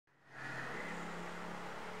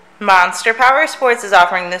Monster Powersports is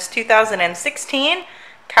offering this 2016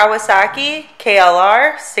 Kawasaki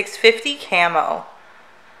KLR 650 Camo.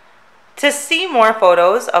 To see more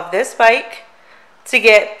photos of this bike, to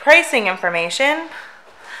get pricing information,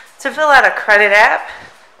 to fill out a credit app,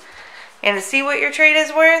 and to see what your trade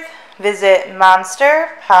is worth, visit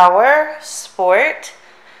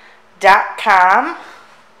monsterpowersport.com.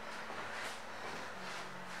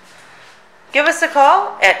 Give us a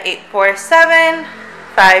call at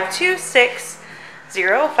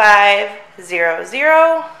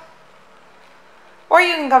 847-526-0500, or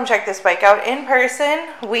you can come check this bike out in person.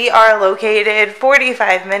 We are located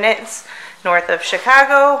 45 minutes north of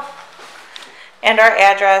Chicago, and our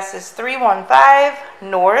address is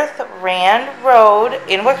 315 North Rand Road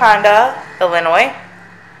in Wauconda, Illinois.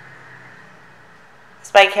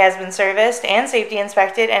 This bike has been serviced and safety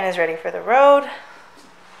inspected and is ready for the road.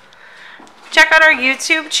 Check out our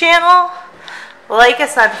YouTube channel, like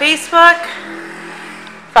us on Facebook,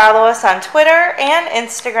 follow us on Twitter and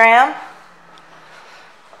Instagram.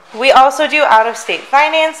 We also do out-of-state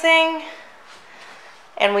financing,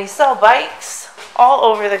 and we sell bikes all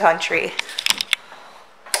over the country.